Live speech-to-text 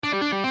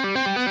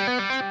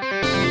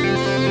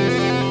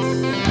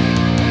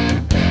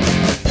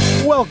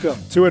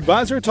Welcome to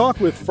Advisor Talk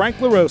with Frank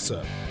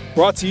LaRosa.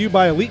 Brought to you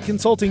by Elite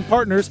Consulting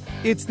Partners,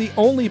 it's the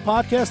only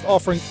podcast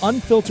offering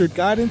unfiltered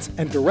guidance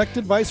and direct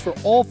advice for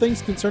all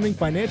things concerning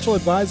financial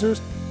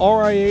advisors,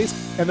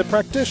 RIAs, and the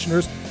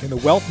practitioners in the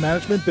wealth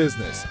management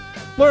business.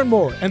 Learn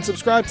more and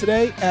subscribe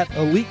today at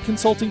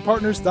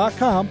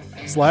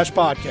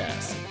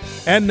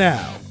eliteconsultingpartners.com/podcast. And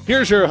now,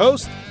 here's your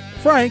host,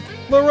 Frank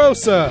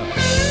LaRosa.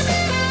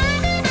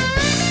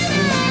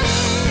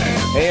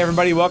 Hey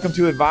everybody, welcome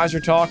to Advisor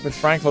Talk with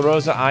Frank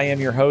LaRosa. I am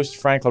your host,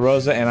 Frank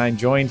LaRosa, and I'm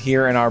joined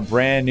here in our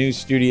brand new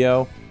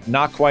studio,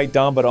 not quite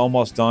done, but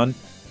almost done,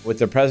 with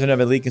the president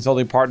of Elite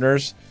Consulting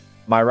Partners,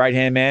 my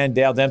right-hand man,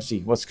 Dale Dempsey.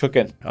 What's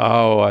cooking?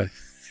 The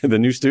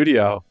new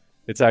studio.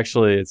 It's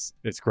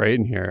great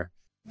in here.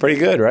 Pretty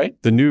good, right?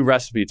 The new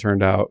recipe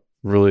turned out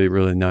really,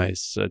 really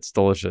nice. It's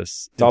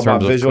delicious. It's all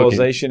about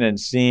visualization and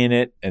seeing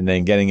it and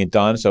then getting it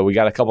done. So we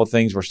got a couple of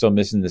things. We're still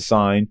missing the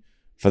sign.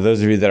 For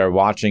those of you that are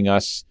watching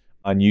us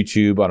on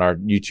YouTube, on our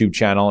YouTube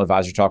channel,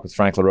 Advisor Talk with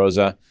Frank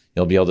LaRosa,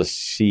 you'll be able to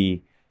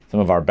see some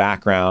of our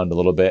background a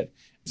little bit,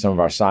 some of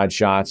our side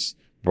shots,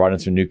 brought in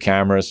some new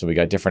cameras. So we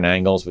got different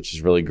angles, which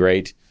is really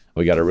great.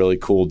 We got a really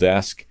cool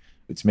desk.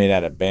 It's made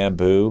out of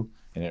bamboo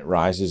and it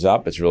rises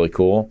up. It's really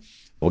cool.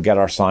 We'll get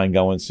our sign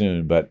going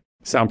soon, but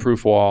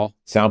soundproof wall,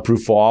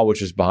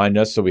 which is behind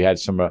us. So we had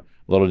some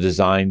little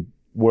design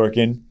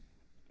working.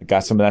 I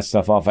got some of that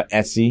stuff off of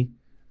Etsy,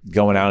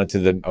 going out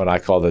into what I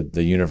call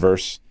the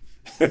universe.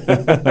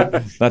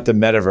 Not the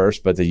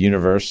metaverse, but the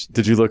universe.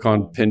 Did you look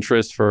on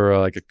Pinterest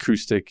for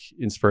acoustic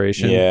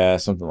inspiration? Yeah,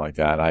 something like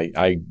that.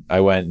 I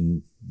went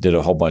and did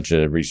a whole bunch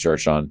of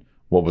research on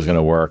what was going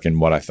to work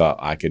and what I thought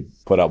I could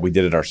put up. We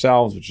did it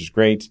ourselves, which is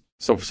great.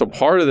 So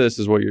part of this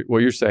is what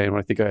you're saying. What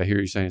I think I hear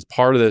you saying is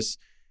part of this.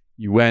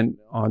 You went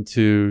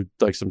onto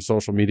some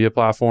social media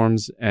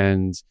platforms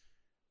and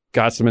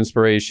got some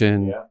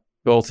inspiration,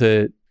 built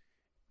it,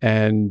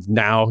 and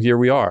now here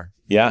we are.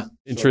 Yeah.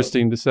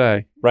 Interesting to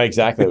say. Right,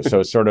 exactly. So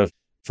it's sort of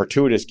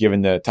fortuitous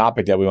given the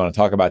topic that we want to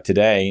talk about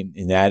today,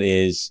 and that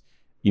is,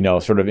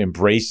 sort of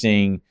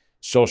embracing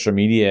social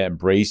media,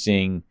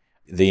 embracing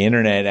the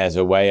internet as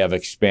a way of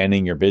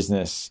expanding your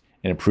business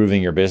and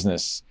improving your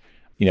business.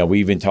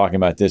 We've been talking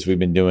about this. We've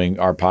been doing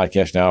our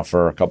podcast now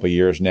for a couple of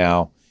years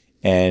now.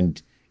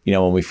 And,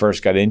 when we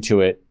first got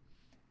into it,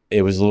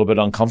 it was a little bit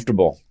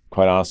uncomfortable.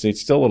 Quite honestly, it's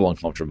still a little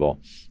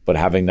uncomfortable, but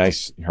having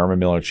nice Herman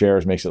Miller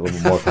chairs makes it a little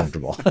bit more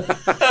comfortable.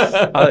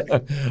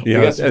 We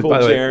got some cool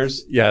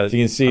chairs. Yeah, so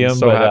you can see I'm them.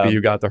 So happy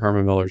you got the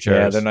Herman Miller chairs.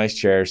 Yeah, they're nice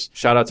chairs.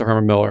 Shout out to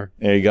Herman Miller.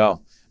 There you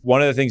go.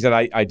 One of the things that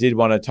I did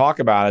want to talk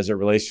about as it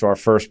relates to our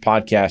first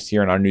podcast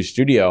here in our new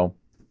studio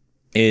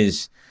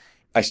is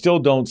I still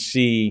don't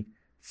see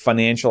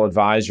financial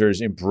advisors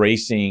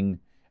embracing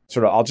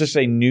I'll just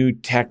say new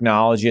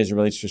technology as it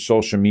relates to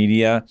social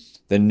media,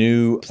 the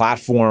new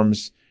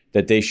platforms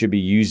that they should be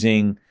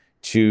using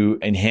to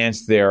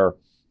enhance their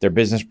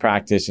business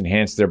practice,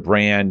 enhance their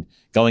brand,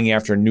 going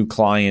after new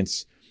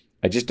clients.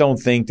 I just don't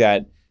think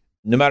that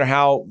no matter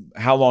how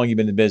long you've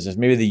been in the business,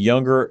 maybe the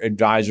younger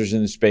advisors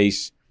in the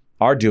space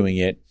are doing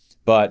it,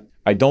 but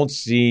I don't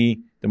see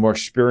the more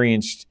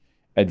experienced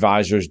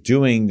advisors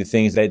doing the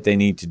things that they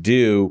need to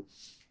do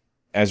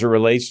as it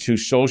relates to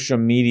social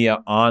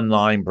media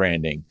online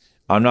branding.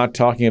 I'm not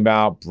talking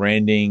about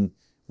branding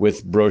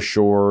with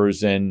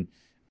brochures and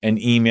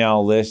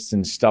email lists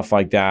and stuff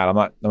like that. I'm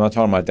not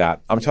talking about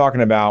that. I'm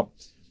talking about,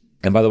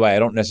 and by the way, I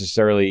don't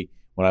necessarily,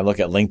 when I look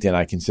at LinkedIn,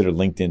 I consider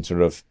LinkedIn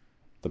sort of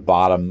the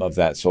bottom of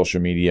that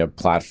social media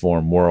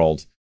platform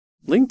world.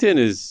 LinkedIn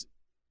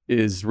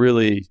is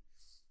really,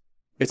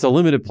 it's a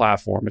limited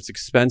platform. It's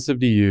expensive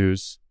to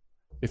use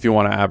if you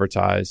want to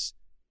advertise,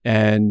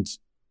 and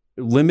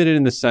limited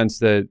in the sense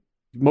that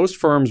most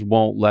firms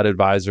won't let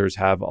advisors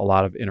have a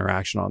lot of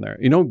interaction on there.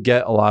 You don't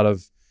get a lot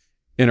of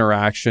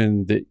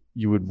interaction that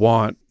you would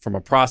want from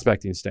a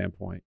prospecting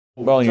standpoint.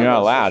 Well, you're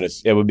not allowed.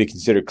 It would be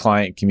considered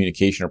client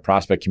communication or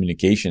prospect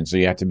communication. So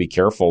you have to be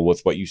careful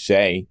with what you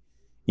say,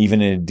 even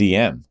in a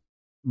DM.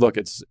 Look,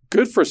 it's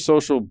good for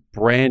social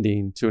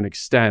branding to an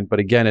extent, but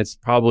again, it's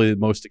probably the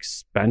most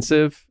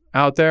expensive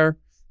out there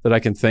that I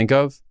can think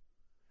of.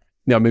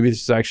 Now, maybe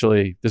this is a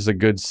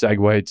good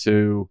segue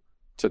to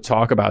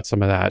talk about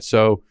some of that.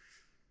 So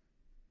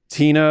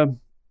Tina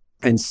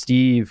and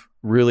Steve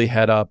really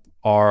head up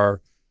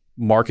our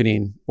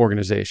marketing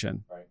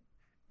organization. Right.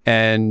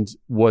 And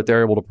what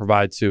they're able to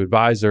provide to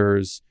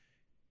advisors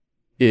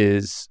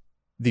is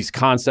these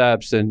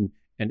concepts and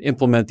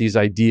implement these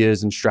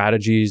ideas and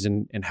strategies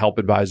and help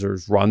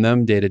advisors run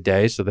them day to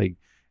day so they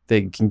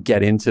can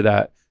get into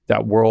that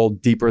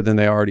world deeper than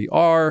they already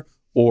are,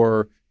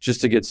 or just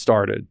to get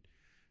started.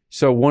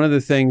 So one of the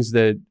things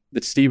that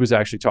Steve was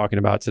actually talking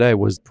about today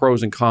was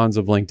pros and cons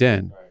of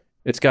LinkedIn. Right.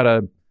 It's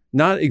got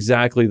not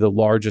exactly the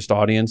largest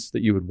audience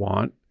that you would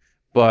want,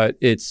 but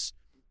it's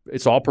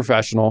all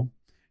professional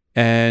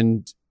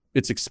and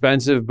it's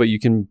expensive, but you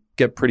can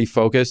get pretty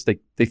focused.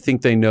 They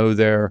think they know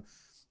their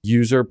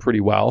user pretty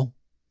well,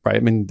 right? I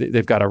mean,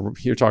 they've got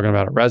you're talking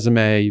about a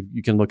resume,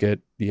 you can look at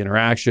the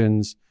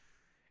interactions.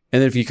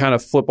 And then if you kind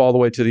of flip all the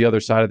way to the other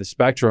side of the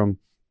spectrum,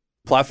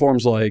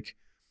 Platforms like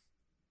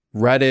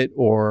Reddit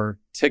or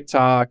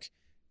TikTok,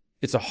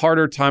 it's a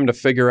harder time to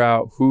figure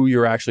out who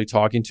you're actually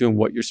talking to and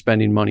what you're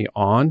spending money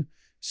on.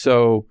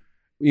 So,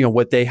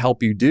 what they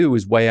help you do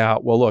is weigh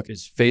out, well, look,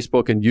 is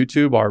Facebook and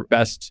YouTube our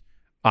best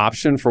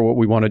option for what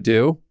we want to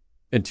do?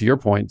 And to your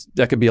point,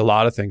 that could be a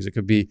lot of things. It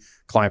could be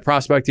client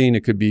prospecting.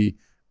 It could be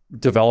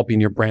developing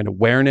your brand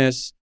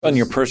awareness. And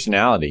your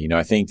personality.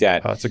 I think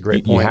that that's a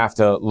great point. You have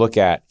to look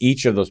at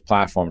each of those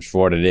platforms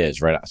for what it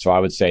is, right? So I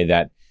would say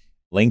that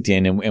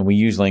LinkedIn, and we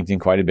use LinkedIn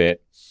quite a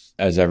bit,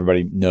 as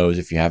everybody knows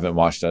if you haven't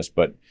watched us.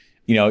 But,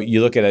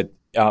 you look at it,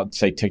 I'll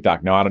say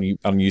TikTok. No, I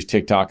don't use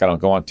TikTok. I don't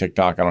go on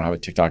TikTok. I don't have a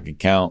TikTok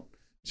account.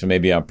 So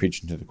maybe I'm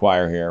preaching to the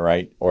choir here,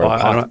 right? Or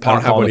I don't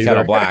have one the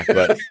kettle black.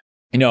 But,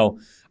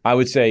 I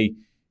would say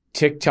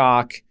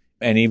TikTok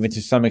and even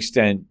to some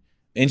extent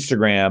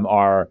Instagram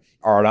are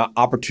an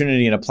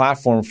opportunity and a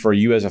platform for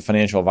you as a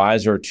financial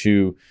advisor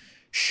to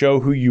show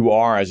who you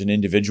are as an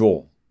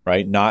individual,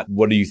 right? Not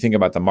what do you think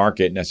about the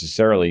market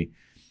necessarily,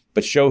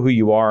 but show who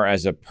you are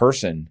as a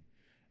person.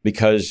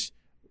 Because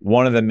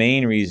one of the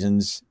main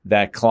reasons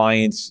that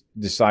clients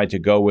decide to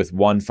go with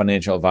one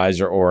financial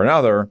advisor or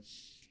another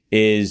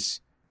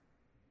is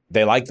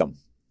they like them,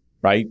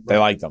 right? They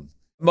like them.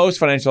 Most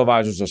financial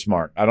advisors are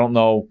smart. I don't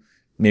know.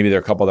 Maybe there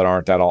are a couple that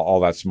aren't all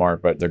that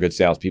smart, but they're good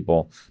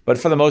salespeople. But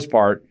for the most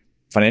part,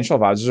 financial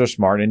advisors are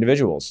smart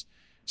individuals.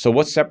 So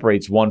what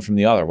separates one from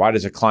the other? Why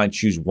does a client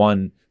choose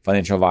one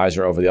financial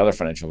advisor over the other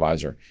financial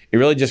advisor? It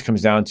really just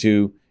comes down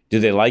to, do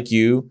they like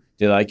you?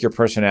 Do they like your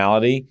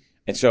personality?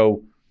 And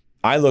so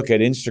I look at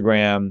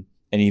Instagram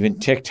and even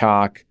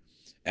TikTok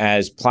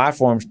as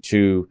platforms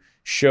to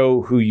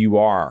show who you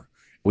are.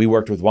 We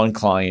worked with one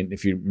client,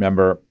 if you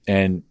remember,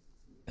 and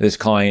this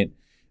client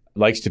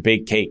likes to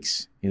bake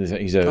cakes. He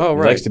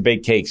likes to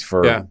bake cakes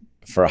for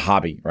a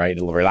hobby, right?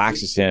 It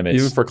relaxes him.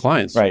 Even for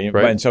clients. Right.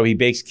 And so he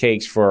bakes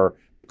cakes for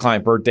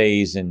client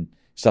birthdays and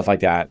stuff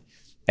like that.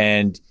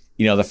 And,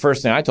 the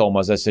first thing I told him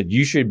was, I said,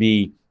 you should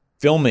be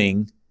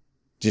filming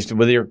just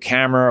with your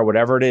camera or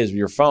whatever it is, with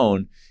your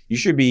phone. You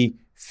should be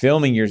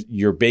filming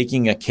you're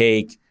baking a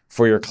cake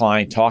for your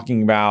client,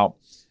 talking about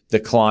the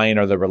client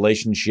or the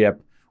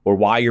relationship or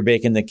why you're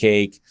baking the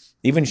cake,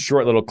 even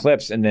short little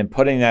clips, and then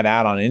putting that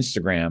out on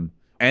Instagram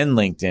and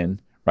LinkedIn,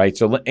 right?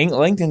 So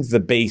LinkedIn's the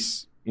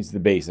base. It's the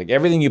base. Like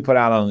everything you put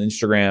out on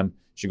Instagram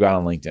should go out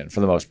on LinkedIn for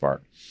the most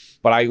part.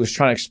 But I was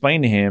trying to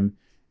explain to him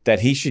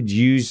that he should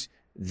use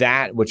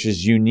that which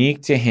is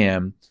unique to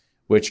him,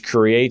 which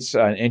creates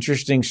an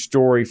interesting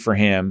story for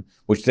him,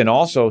 which then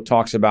also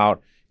talks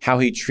about how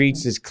he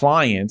treats his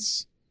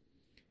clients.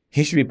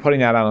 He should be putting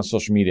that out on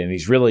social media, and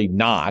he's really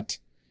not.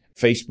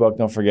 Facebook,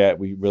 don't forget,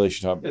 we really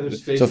should talk.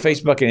 So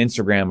Facebook and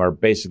Instagram are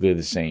basically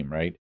the same,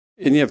 right?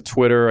 And you have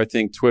Twitter. I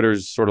think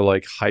Twitter's sort of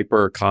like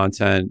hyper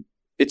content.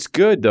 It's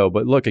good though,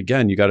 but look,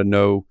 again, you got to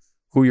know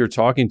who you're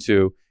talking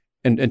to.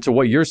 And to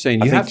what you're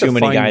saying, I have think to too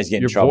many guys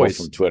get in trouble voice.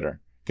 from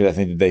Twitter because I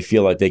think that they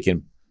feel like they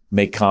can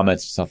make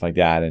comments and stuff like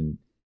that. And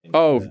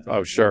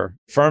oh, sure.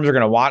 Firms are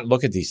going to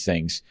look at these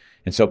things.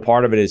 And so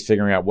part of it is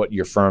figuring out what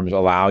your firms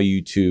allow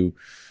you to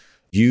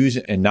use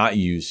and not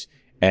use.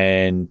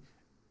 And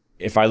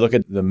if I look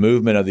at the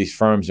movement of these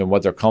firms and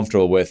what they're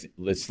comfortable with,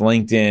 it's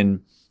LinkedIn,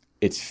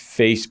 it's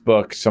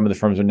Facebook. Some of the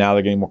firms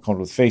they're getting more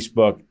comfortable with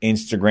Facebook,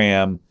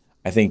 Instagram,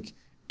 I think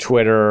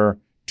Twitter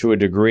to a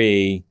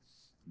degree.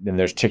 Then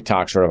there's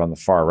TikTok sort of on the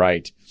far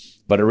right.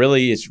 But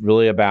it's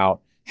really about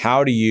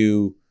how do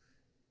you,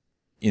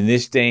 in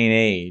this day and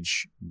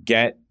age,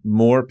 get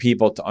more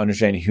people to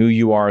understand who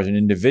you are as an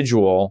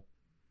individual.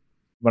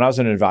 When I was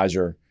an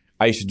advisor,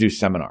 I used to do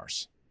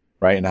seminars,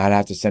 right? And I'd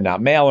have to send out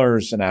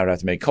mailers and I would have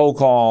to make cold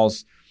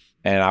calls.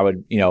 And I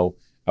would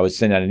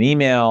send out an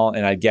email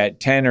and I'd get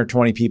 10 or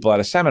 20 people at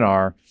a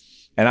seminar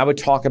and I would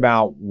talk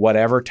about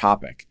whatever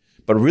topic.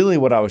 But really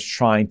what I was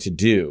trying to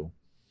do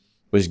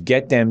was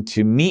get them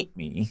to meet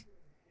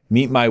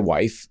my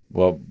wife,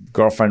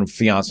 girlfriend,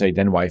 fiance,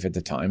 then wife at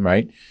the time,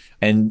 right?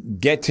 And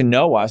get to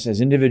know us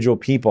as individual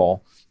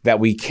people, that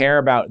we care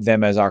about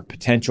them as our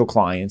potential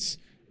clients,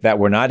 that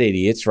we're not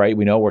idiots, right?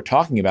 We know what we're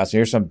talking about. So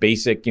here's some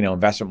basic,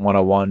 investment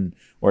 101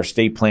 or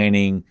estate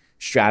planning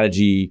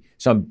strategy,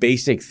 some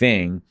basic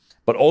thing.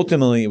 But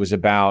ultimately, it was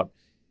about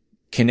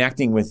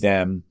connecting with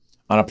them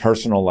on a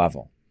personal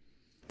level.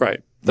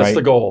 Right. That's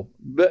the goal.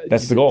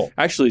 That's the goal.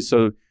 Actually,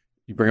 so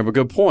you bring up a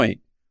good point.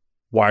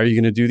 Why are you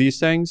going to do these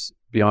things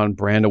beyond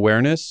brand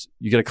awareness?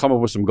 You got to come up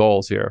with some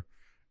goals here.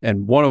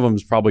 And one of them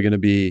is probably going to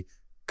be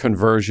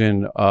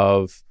conversion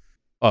of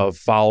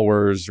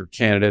followers or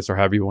candidates or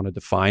however you want to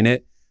define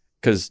it.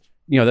 Because,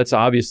 that's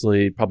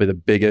obviously probably the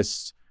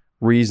biggest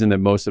reason that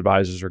most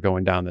advisors are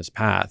going down this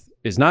path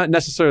is not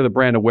necessarily the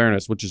brand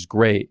awareness, which is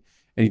great.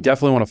 And you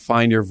definitely want to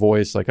find your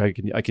voice. Like I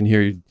can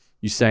hear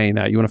you saying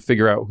that. You want to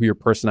figure out who your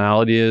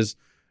personality is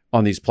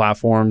on these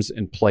platforms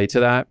and play to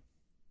that.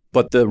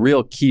 But the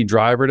real key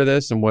driver to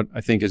this, and what I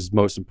think is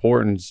most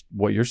important, is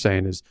what you're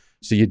saying is,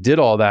 so you did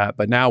all that,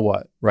 but now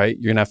what, right?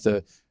 You're going to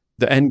have to,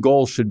 the end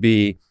goal should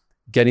be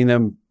getting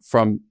them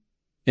from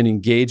an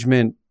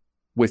engagement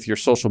with your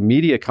social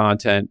media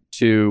content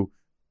to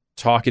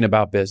talking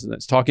about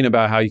business, talking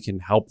about how you can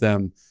help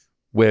them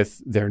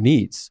with their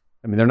needs.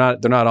 I mean, they're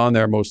not on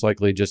there most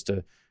likely just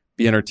to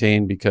be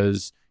entertained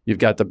because you've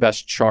got the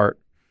best chart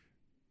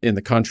in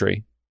the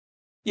country.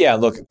 Yeah,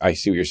 look, I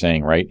see what you're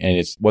saying, right? And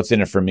it's what's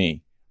in it for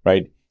me,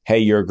 right? Hey,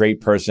 you're a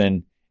great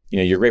person.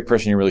 You're a great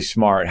person. You're really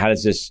smart. How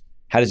does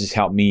this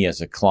help me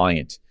as a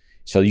client?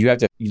 So you have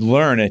to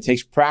learn, and it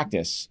takes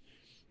practice,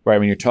 right?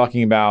 When you're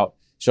talking about,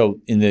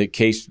 so in the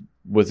case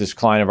with this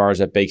client of ours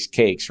that bakes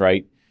cakes,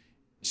 right?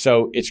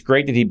 So it's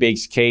great that he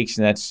bakes cakes,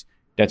 and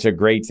that's a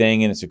great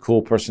thing, and it's a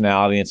cool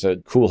personality, and it's a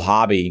cool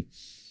hobby.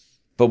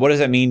 But what does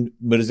that mean?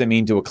 What does that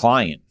mean to a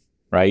client,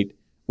 right?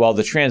 Well,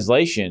 the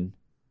translation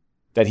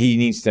that he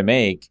needs to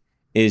make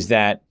is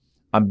that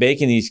I'm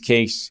baking these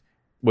cakes,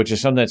 which is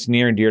something that's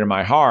near and dear to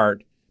my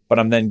heart, but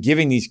I'm then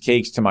giving these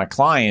cakes to my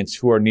clients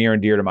who are near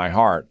and dear to my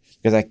heart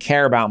because I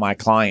care about my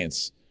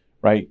clients,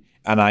 right?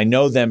 And I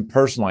know them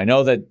personally. I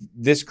know that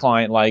this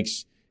client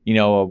likes,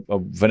 a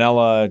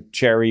vanilla,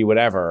 cherry,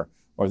 whatever,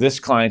 or this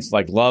client's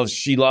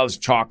she loves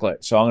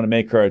chocolate. So I'm going to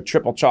make her a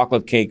triple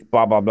chocolate cake,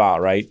 blah, blah, blah,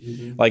 right?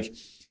 Mm-hmm.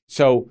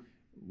 So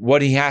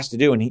what he has to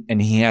do,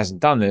 and he hasn't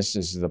done this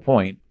is the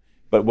point,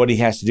 but what he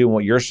has to do and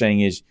what you're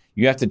saying is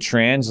you have to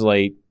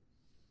translate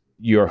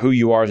who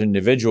you are as an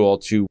individual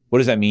to what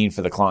does that mean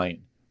for the client?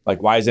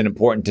 Why is it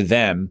important to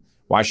them?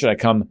 Why should I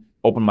come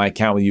open my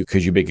account with you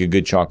because you bake a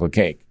good chocolate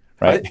cake?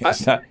 Right?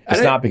 It's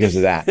not because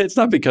of that. It's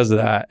not because of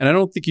that. And I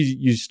don't think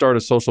you start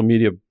a social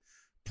media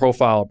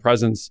profile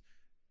presence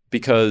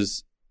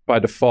because by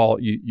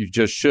default you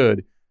just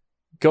should.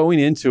 Going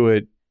into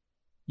it,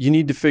 you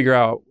need to figure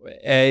out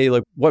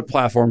what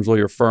platforms will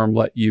your firm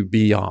let you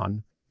be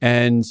on,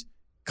 and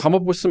come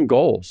up with some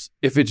goals.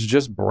 If it's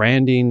just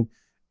branding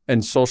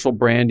and social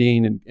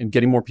branding and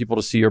getting more people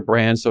to see your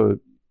brand, so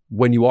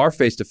when you are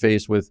face to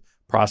face with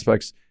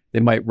prospects, they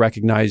might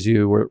recognize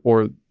you,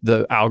 or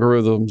the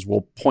algorithms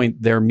will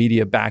point their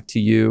media back to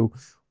you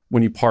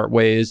when you part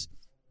ways,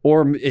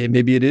 or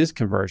maybe it is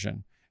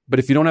conversion. But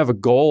if you don't have a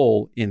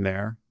goal in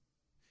there,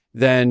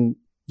 then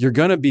you're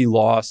going to be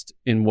lost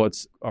in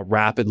what's a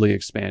rapidly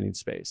expanding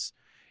space.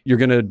 You're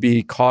going to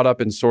be caught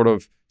up in sort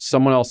of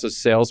someone else's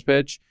sales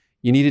pitch.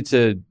 You needed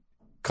to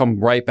come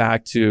right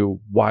back to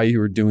why you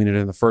were doing it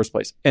in the first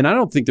place. And I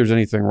don't think there's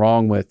anything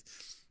wrong with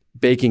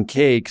baking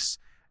cakes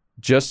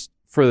just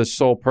for the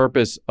sole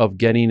purpose of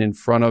getting in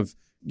front of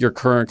your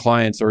current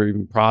clients or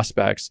even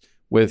prospects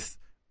with,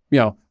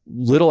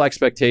 little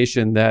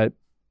expectation that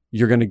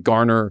you're going to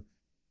garner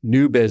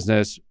new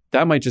business.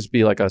 That might just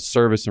be like a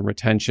service and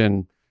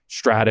retention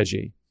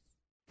strategy.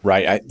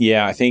 Right.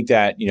 I think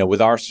that,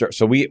 with our,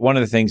 so one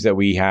of the things that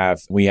we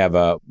have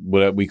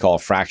what we call a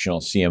fractional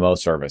CMO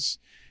service.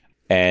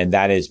 And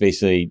that is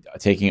basically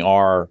taking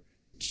our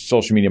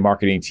social media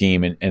marketing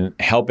team and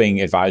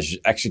helping advisors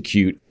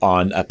execute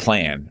on a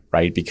plan,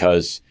 right?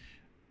 Because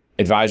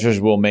advisors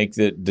will make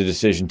the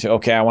decision to,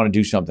 okay, I want to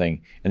do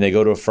something. And they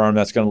go to a firm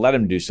that's going to let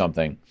them do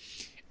something.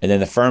 And then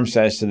the firm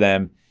says to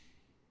them,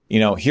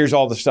 here's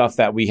all the stuff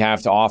that we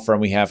have to offer.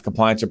 And we have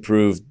compliance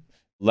approved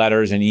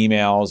letters and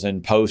emails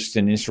and posts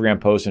and Instagram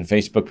posts and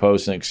Facebook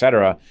posts and et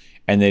cetera.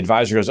 And the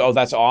advisor goes, oh,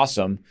 that's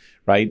awesome,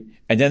 right?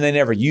 And then they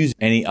never use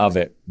any of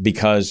it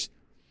because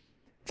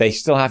they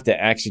still have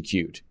to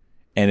execute.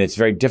 And it's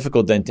very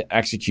difficult then to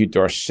execute.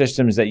 There are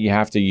systems that you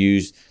have to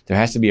use. There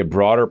has to be a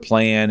broader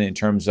plan in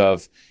terms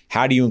of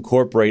how do you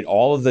incorporate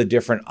all of the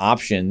different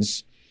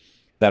options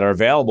that are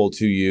available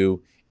to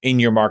you in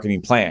your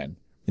marketing plan.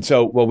 And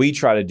so what we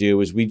try to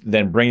do is we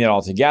then bring it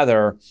all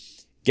together,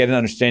 get an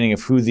understanding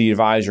of who the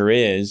advisor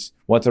is,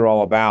 what they're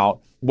all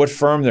about, what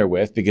firm they're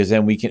with, because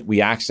then we can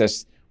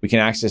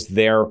access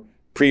their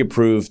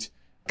pre-approved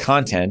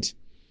content,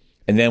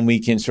 and then we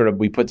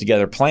put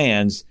together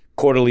plans,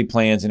 quarterly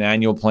plans, an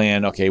annual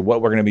plan. Okay,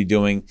 what we're going to be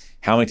doing,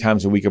 how many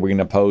times a week are we going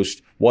to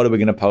post, what are we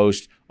going to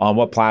post, on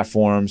what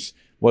platforms,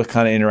 what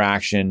kind of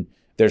interaction.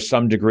 There's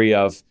some degree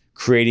of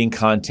creating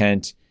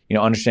content,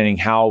 understanding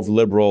how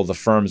liberal the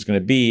firm is going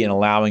to be and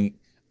allowing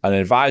an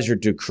advisor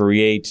to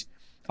create,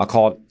 I'll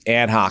call it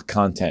ad hoc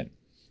content.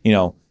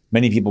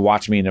 Many people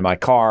watch me in my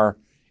car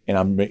and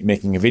I'm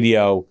making a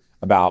video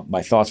about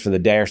my thoughts for the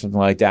day or something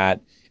like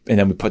that. And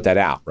then we put that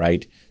out,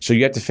 right? So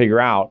you have to figure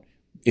out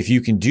if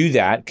you can do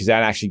that, because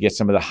that actually gets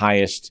some of the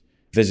highest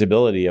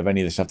visibility of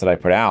any of the stuff that I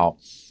put out.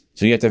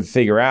 So you have to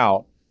figure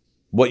out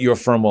what your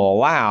firm will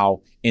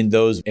allow in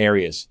those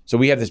areas. So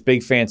we have this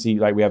big fancy,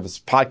 we have this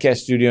podcast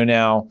studio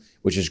now,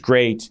 which is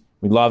great.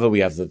 We love it. We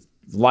have the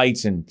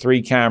lights and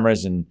 3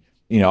 cameras and,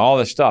 all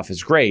this stuff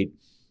is great.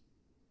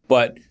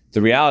 But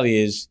the reality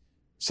is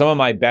some of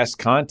my best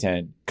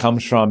content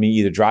comes from me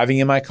either driving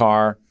in my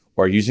car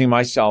or using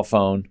my cell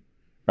phone,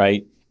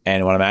 right?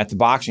 And when I'm at the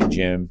boxing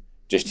gym,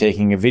 just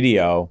taking a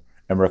video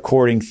and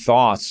recording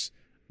thoughts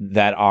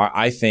that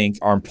I think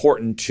are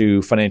important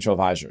to financial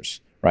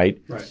advisors,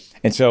 right? Right.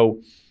 And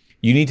so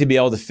you need to be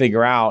able to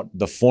figure out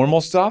the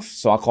formal stuff.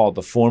 So I'll call it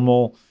the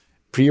formal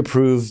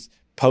pre-approved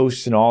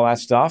posts and all that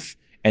stuff,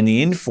 and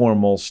the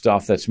informal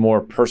stuff that's more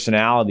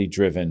personality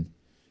driven.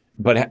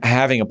 But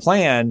having a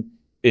plan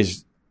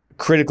is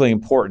critically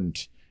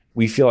important.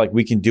 we feel like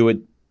we can do it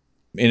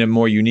in a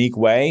more unique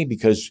way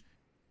because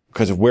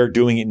of we're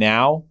doing it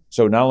now.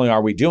 So not only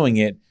are we doing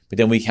it, but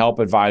then we help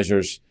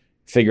advisors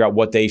figure out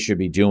what they should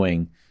be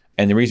doing.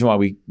 And the reason why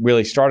we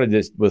really started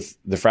this with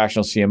the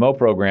fractional CMO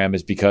program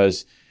is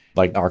because,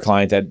 like our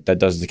client that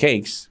does the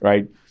cakes,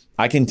 right?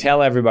 I can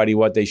tell everybody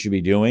what they should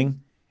be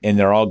doing, and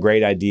they're all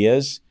great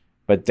ideas,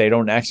 but they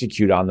don't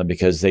execute on them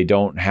because they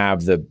don't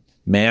have the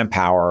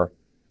manpower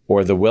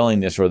or the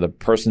willingness or the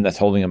person that's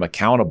holding them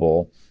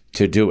accountable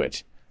to do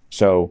it.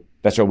 So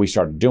that's why we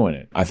started doing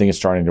it. I think it's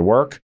starting to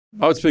work.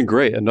 Oh, it's been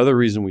great. Another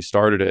reason we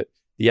started it,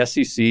 the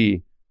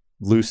SEC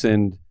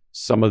loosened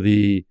some of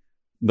the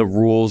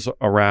rules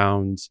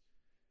around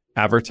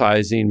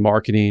advertising,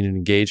 marketing, and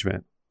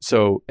engagement.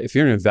 So if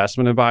you're an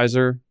investment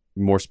advisor,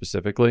 more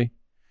specifically,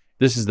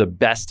 this is the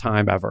best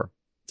time ever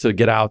to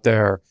get out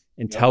there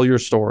and tell your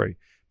story,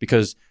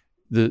 because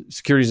the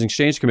Securities and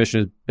Exchange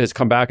Commission has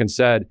come back and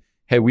said,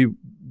 hey, we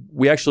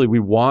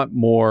want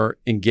more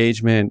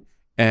engagement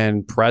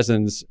and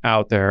presence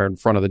out there in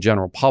front of the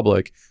general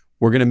public.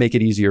 We're going to make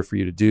it easier for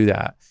you to do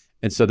that.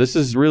 And so this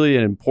is really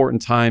an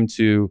important time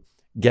to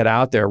get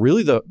out there.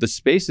 Really, the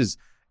space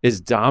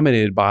is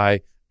dominated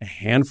by a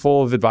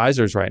handful of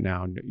advisors right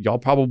now. Y'all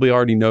probably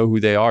already know who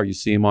they are. You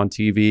see them on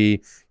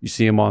TV, you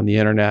see them on the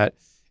internet.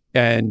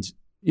 And,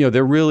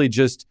 they're really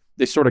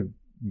they sort of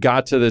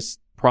got to this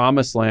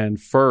promised land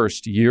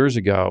first years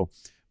ago.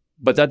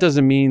 But that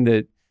doesn't mean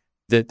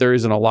that there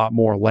isn't a lot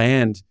more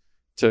land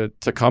to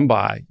come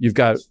by. You've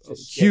got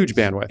huge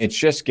bandwidth. It's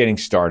just getting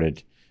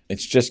started.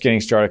 It's just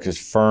getting started because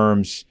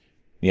firms,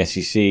 the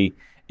SEC,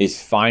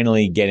 is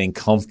finally getting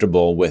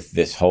comfortable with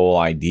this whole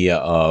idea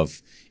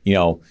of,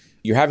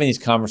 you're having these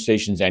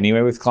conversations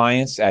anyway with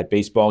clients at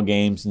baseball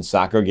games and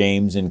soccer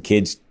games and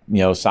kids,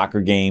 soccer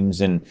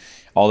games and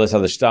all this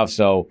other stuff.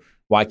 So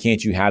why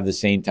can't you have the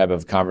same type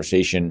of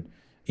conversation,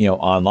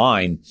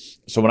 online?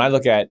 So when I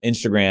look at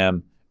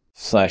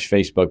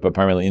Instagram/Facebook, but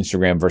primarily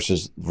Instagram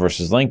versus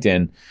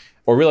LinkedIn,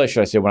 or really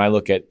should I say when I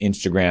look at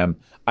Instagram,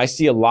 I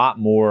see a lot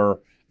more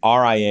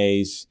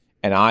RIAs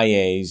and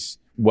IAs,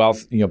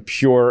 wealth,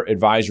 pure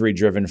advisory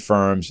driven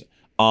firms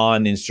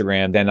on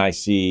Instagram than I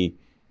see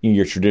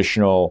your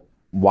traditional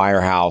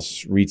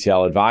wirehouse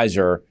retail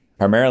advisor,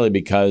 primarily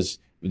because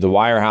the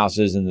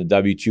wirehouses and the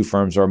W-2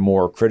 firms are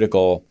more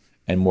critical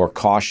and more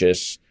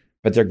cautious,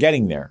 but they're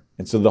getting there.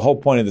 And so the whole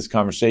point of this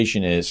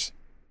conversation is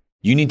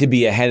you need to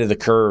be ahead of the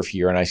curve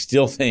here. And I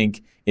still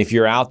think if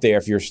you're out there,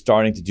 if you're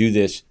starting to do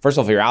this, first of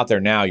all, if you're out there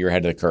now, you're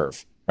ahead of the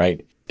curve,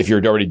 right? If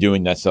you're already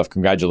doing that stuff,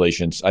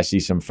 congratulations. I see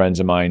some friends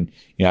of mine,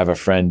 I have a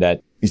friend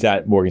that is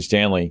at Morgan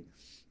Stanley.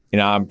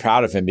 I'm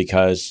proud of him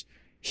because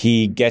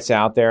he gets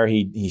out there.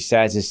 He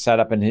sets his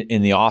setup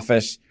in the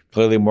office.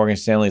 Clearly, Morgan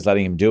Stanley is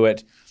letting him do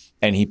it.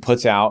 And he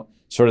puts out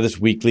sort of this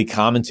weekly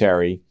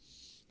commentary.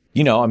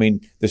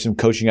 There's some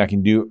coaching I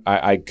can do.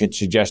 I could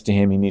suggest to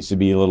him he needs to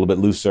be a little bit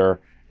looser, a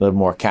little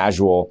more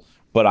casual.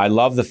 But I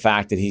love the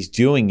fact that he's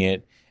doing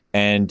it,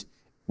 and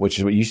which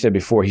is what you said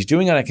before, he's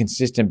doing it on a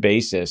consistent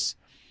basis.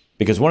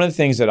 Because one of the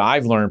things that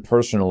I've learned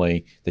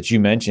personally that you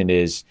mentioned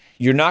is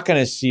you're not going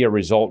to see a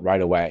result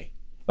right away.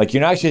 Like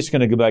you're not just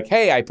going to be like,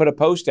 hey, I put a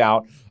post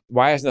out.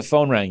 Why hasn't the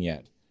phone rang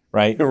yet?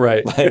 Right?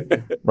 Right.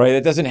 Right.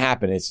 It doesn't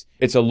happen.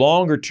 It's a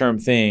longer term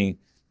thing.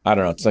 I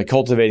don't know. It's like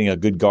cultivating a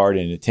good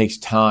garden. It takes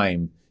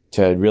time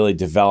to really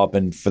develop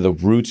and for the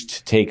roots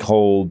to take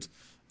hold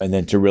and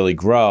then to really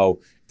grow.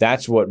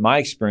 That's what my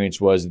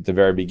experience was at the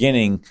very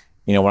beginning.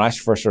 When I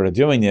first started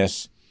doing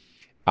this,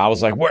 I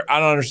was like, I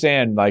don't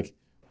understand. Like,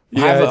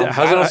 I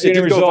don't see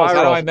any results.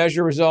 How do I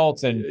measure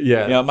results? And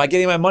am I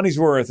getting my money's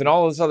worth and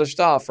all this other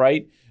stuff,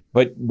 right?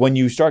 But when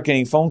you start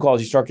getting phone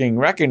calls, you start getting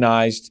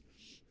recognized.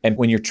 And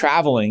when you're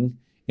traveling,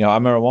 I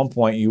remember at one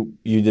point you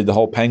did the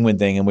whole penguin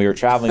thing, and we were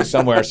traveling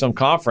somewhere, some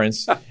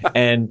conference,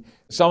 and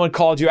someone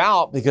called you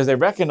out because they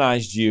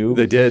recognized you.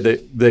 They did.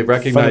 They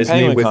recognized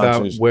me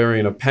without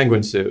wearing a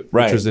penguin suit,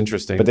 which was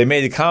interesting. But they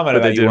made the comment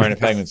about you wearing a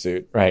penguin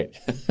suit, right?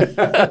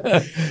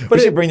 We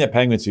should bring the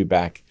penguin suit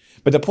back.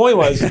 But the point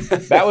was,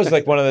 that was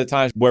like one of the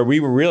times where we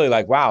were really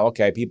like, wow,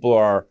 okay, people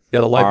are... Yeah,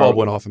 the light bulb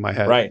went off in my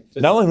head. Right.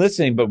 Not only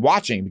listening, but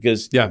watching,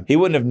 because he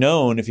wouldn't have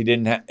known if he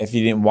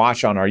didn't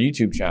watch on our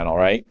YouTube channel,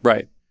 right?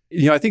 Right.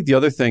 I think the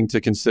other thing to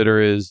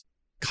consider is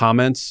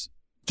comments.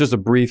 Just a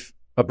brief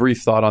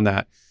thought on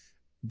that.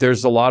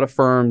 There's a lot of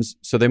firms,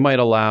 so they might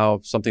allow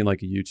something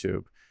like a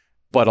YouTube,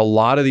 but a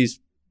lot of these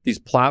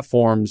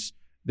platforms,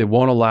 they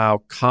won't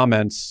allow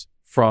comments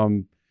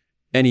from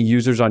any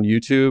users on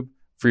YouTube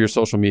for your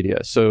social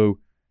media. So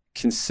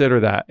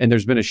consider that. And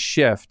there's been a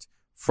shift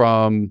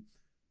from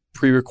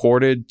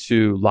pre-recorded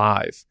to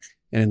live.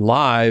 And in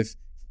live,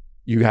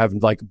 you have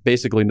like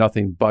basically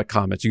nothing but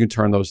comments. You can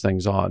turn those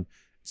things on.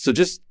 So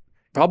just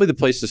probably the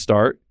place to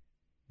start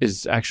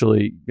is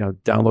actually,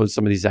 download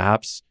some of these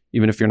apps,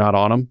 even if you're not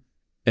on them,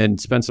 and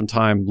spend some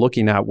time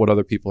looking at what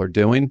other people are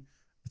doing.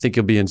 I think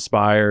you'll be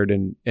inspired.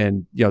 And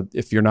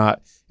if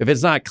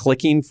it's not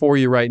clicking for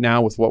you right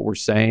now with what we're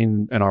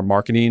saying and our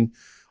marketing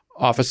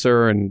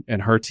officer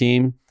and her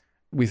team,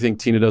 we think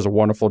Tina does a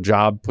wonderful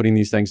job putting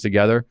these things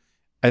together.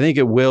 I think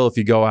it will if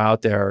you go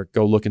out there,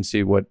 go look and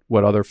see what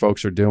other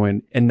folks are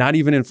doing, and not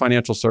even in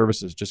financial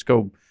services. Just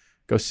go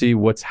see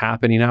what's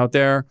happening out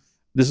there.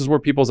 This is where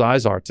people's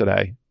eyes are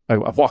today. I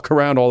walk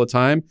around all the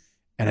time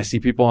and I see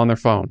people on their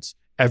phones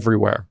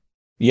everywhere.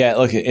 Yeah,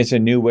 look, it's a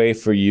new way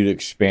for you to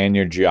expand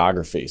your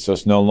geography. So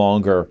it's no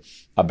longer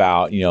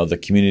about, the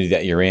community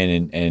that you're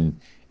in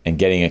and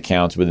getting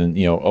accounts within,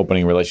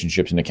 opening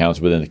relationships and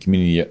accounts within the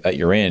community that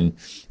you're in.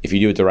 If you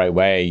do it the right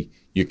way,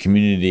 your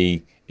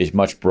community is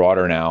much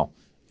broader now.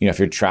 If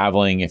you're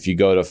traveling, if you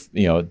go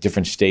to,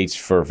 different states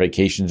for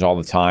vacations all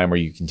the time, or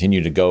you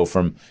continue to go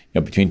from,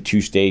 between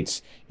two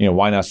states,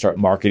 why not start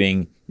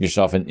marketing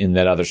yourself in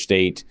that other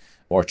state,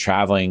 or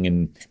traveling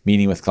and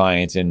meeting with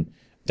clients and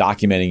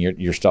documenting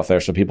your stuff there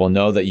so people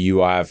know that you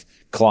have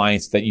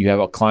clients,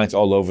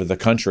 all over the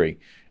country.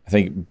 I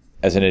think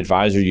as an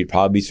advisor, you'd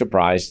probably be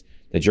surprised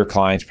that your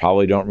clients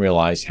probably don't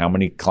realize how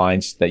many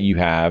clients that you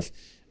have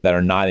that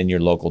are not in your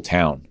local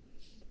town.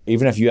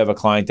 Even if you have a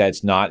client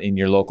that's not in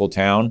your local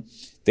town,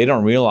 they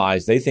don't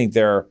realize, they think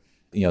they're,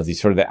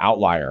 the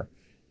outlier.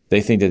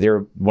 They think that they're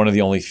one of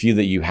the only few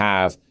that you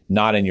have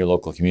not in your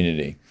local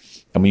community.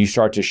 And when you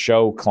start to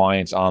show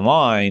clients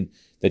online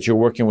that you're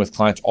working with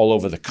clients all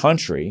over the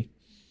country,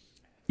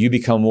 you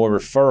become more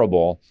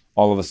referable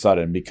all of a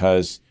sudden,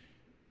 because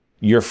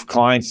your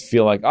clients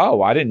feel like,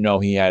 oh, I didn't know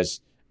he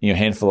has, a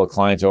handful of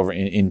clients over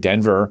in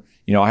Denver.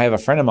 I have a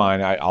friend of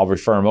mine, I'll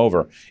refer him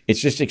over.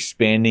 It's just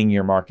expanding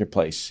your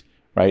marketplace,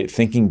 right?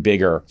 Thinking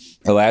bigger.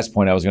 The last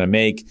point I was going to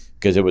make,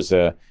 because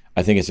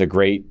I think it's a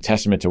great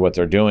testament to what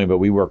they're doing, but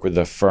we work with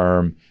a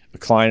firm, a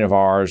client of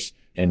ours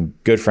and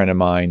good friend of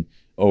mine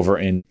over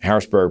in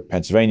Harrisburg,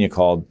 Pennsylvania,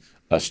 called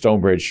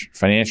Stonebridge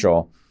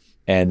Financial.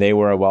 And they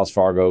were a Wells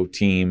Fargo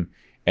team,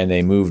 and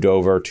they moved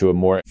over to a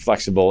more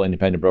flexible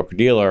independent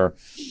broker-dealer,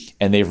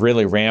 and they've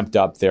really ramped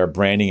up their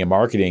branding and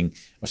marketing.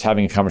 I was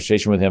having a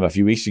conversation with him a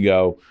few weeks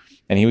ago,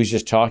 and he was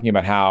just talking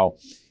about how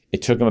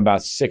it took him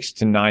about 6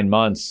 to 9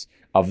 months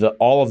of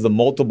all of the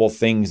multiple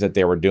things that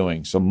they were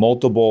doing. So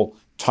multiple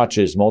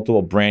touches,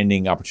 multiple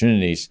branding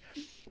opportunities.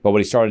 But what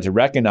he started to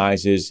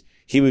recognize is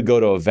he would go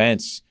to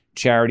events,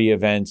 charity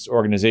events,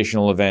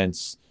 organizational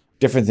events,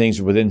 different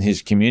things within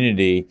his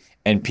community,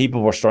 and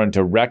people were starting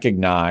to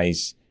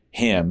recognize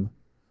him,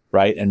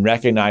 right? And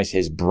recognize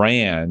his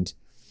brand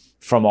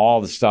from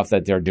all the stuff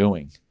that they're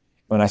doing.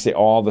 When I say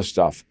all the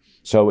stuff,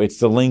 so it's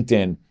the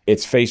LinkedIn,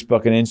 it's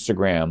Facebook and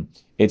Instagram,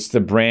 it's the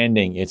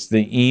branding, it's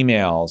the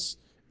emails,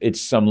 it's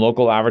some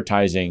local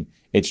advertising,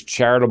 it's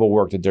charitable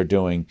work that they're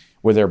doing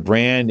where their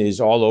brand is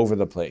all over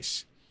the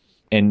place.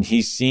 And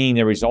he's seeing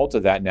the result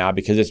of that now,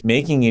 because it's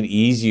making it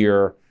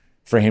easier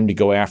for him to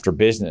go after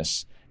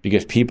business,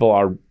 because people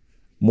are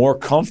more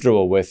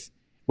comfortable with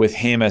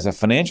him as a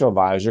financial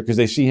advisor because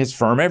they see his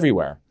firm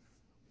everywhere,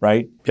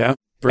 right? Yeah,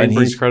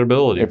 brings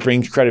credibility. It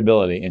brings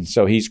credibility. And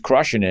so he's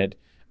crushing it.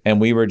 And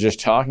we were just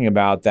talking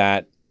about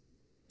that,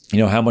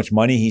 how much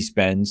money he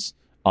spends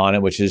on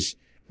it, which is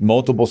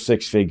multiple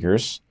 6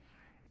 figures,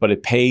 but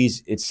it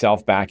pays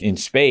itself back in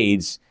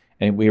spades.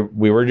 And we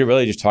were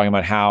really just talking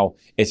about how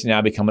it's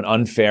now become an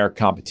unfair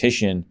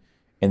competition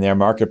in their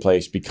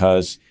marketplace,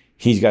 because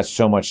he's got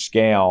so much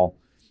scale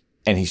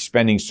and he's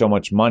spending so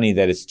much money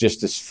that it's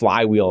just this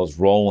flywheel is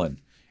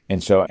rolling.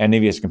 And so any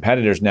of his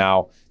competitors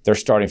now, they're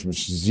starting from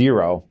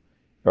zero,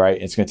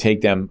 right? It's going to take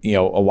them,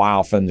 a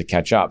while for them to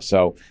catch up.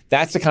 So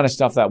that's the kind of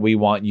stuff that we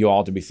want you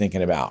all to be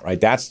thinking about,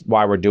 right? That's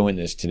why we're doing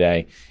this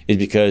today, is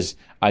because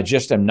I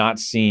just am not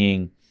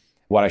seeing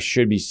what I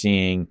should be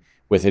seeing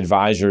with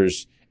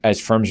advisors. As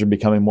firms are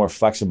becoming more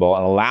flexible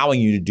and allowing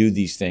you to do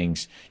these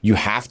things, you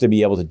have to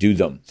be able to do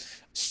them.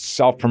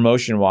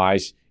 Self-promotion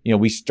wise,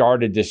 we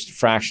started this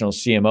fractional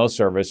CMO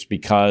service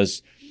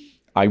because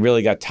I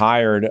really got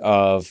tired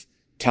of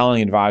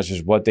telling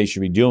advisors what they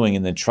should be doing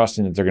and then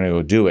trusting that they're going to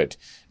go do it.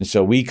 And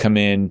so we come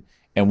in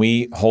and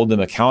we hold them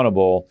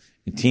accountable.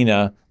 And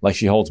Tina, like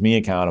she holds me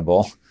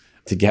accountable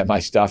to get my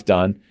stuff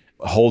done,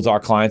 holds our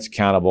clients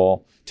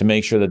accountable to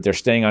make sure that they're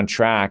staying on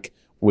track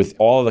with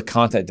all of the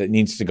content that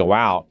needs to go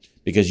out,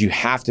 because you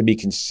have to be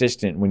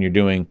consistent when you're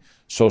doing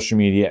social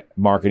media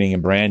marketing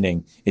and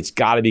branding. It's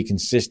got to be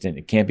consistent.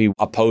 It can't be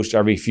a post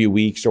every few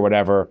weeks or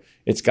whatever.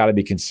 It's got to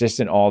be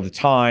consistent all the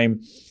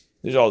time.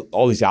 There's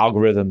all these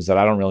algorithms that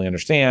I don't really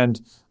understand,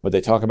 but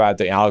they talk about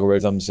the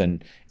algorithms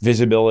and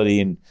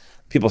visibility and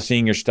people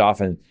seeing your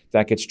stuff, and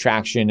that gets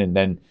traction, and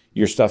then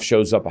your stuff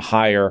shows up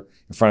higher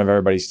in front of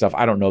everybody's stuff.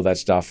 I don't know that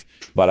stuff,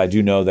 but I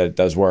do know that it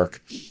does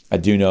work. I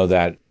do know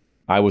that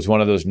I was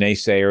one of those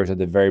naysayers at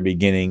the very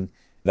beginning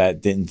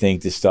that didn't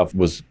think this stuff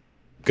was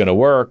going to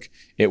work.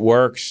 It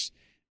works.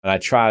 And I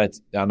try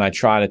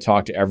to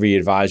talk to every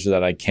advisor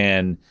that I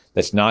can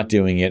that's not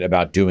doing it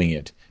about doing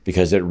it,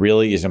 because it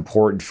really is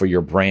important for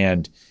your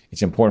brand.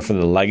 It's important for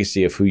the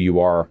legacy of who you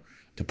are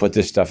to put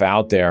this stuff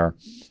out there,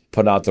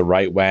 put out the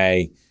right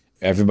way.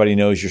 Everybody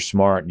knows you're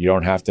smart. You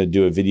don't have to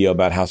do a video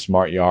about how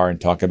smart you are and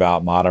talk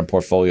about modern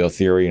portfolio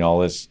theory and all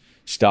this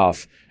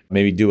stuff.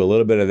 Maybe do a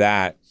little bit of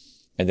that.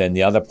 And then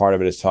the other part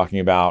of it is talking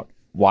about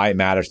why it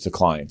matters to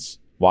clients,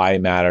 why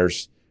it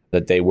matters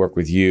that they work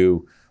with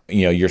you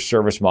your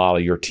service model,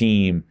 your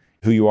team,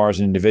 who you are as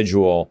an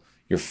individual,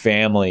 your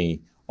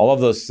family, all of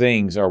those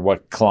things are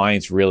what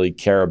clients really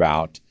care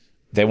about.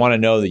 They want to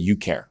know that you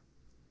care.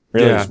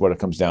 Really is what it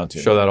comes down to.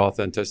 Show that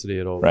authenticity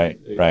at all. Right.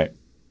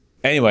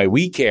 Anyway,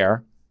 we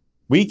care.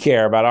 We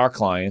care about our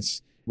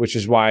clients, which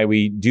is why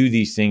we do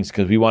these things,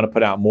 because we want to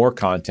put out more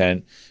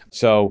content.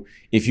 So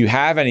if you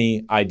have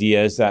any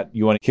ideas that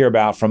you want to hear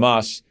about from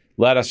us,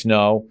 let us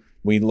know.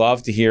 We'd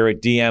love to hear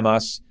it. DM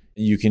us.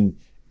 You can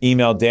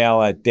email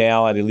Dale at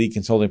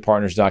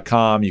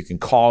eliteconsultingpartners.com. You can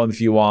call him if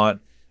you want,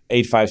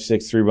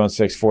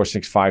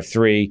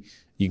 856-316-4653.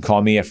 You can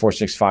call me at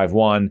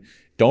 4651.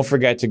 Don't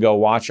forget to go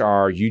watch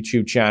our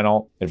YouTube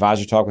channel,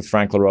 Advisor Talk with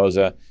Frank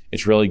LaRosa.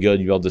 It's really good.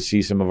 You'll be able to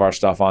see some of our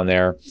stuff on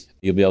there.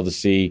 You'll be able to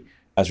see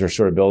as we're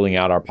sort of building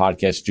out our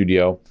podcast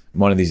studio.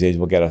 One of these days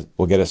we'll get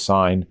a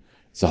sign.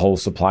 It's the whole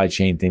supply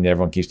chain thing that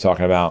everyone keeps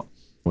talking about,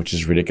 which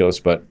is ridiculous.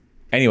 But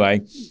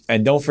anyway,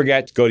 and don't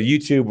forget to go to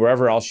YouTube,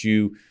 wherever else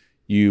you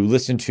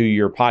listen to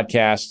your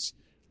podcasts,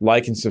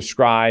 like and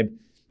subscribe.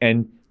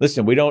 And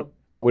listen, we don't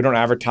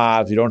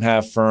advertise. We don't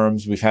have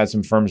firms. We've had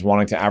some firms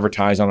wanting to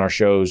advertise on our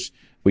shows.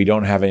 We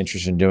don't have an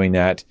interest in doing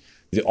that.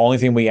 The only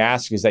thing we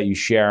ask is that you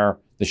share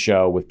the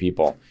show with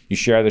people. You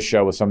share the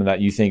show with someone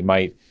that you think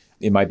might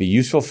be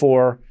useful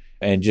for,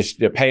 and just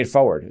pay it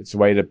forward. It's a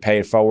way to pay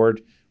it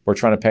forward. We're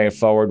trying to pay it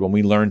forward. When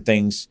we learn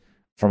things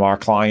from our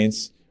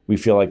clients, we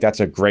feel like that's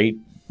a great,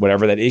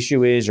 whatever that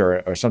issue is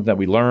or something that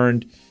we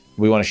learned,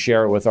 we want to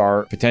share it with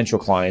our potential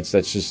clients.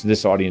 That's just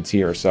this audience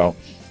here. So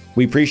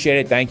we appreciate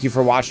it. Thank you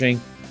for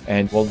watching,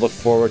 and we'll look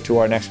forward to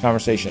our next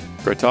conversation.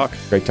 Great talk.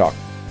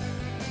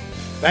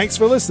 Thanks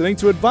for listening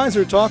to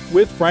Advisor Talk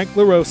with Frank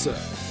LaRosa.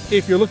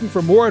 If you're looking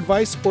for more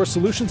advice or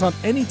solutions on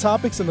any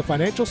topics in the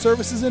financial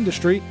services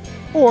industry,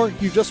 or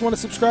you just want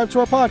to subscribe to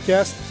our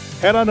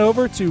podcast, head on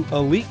over to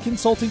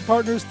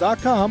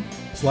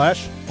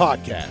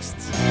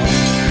eliteconsultingpartners.com/podcasts.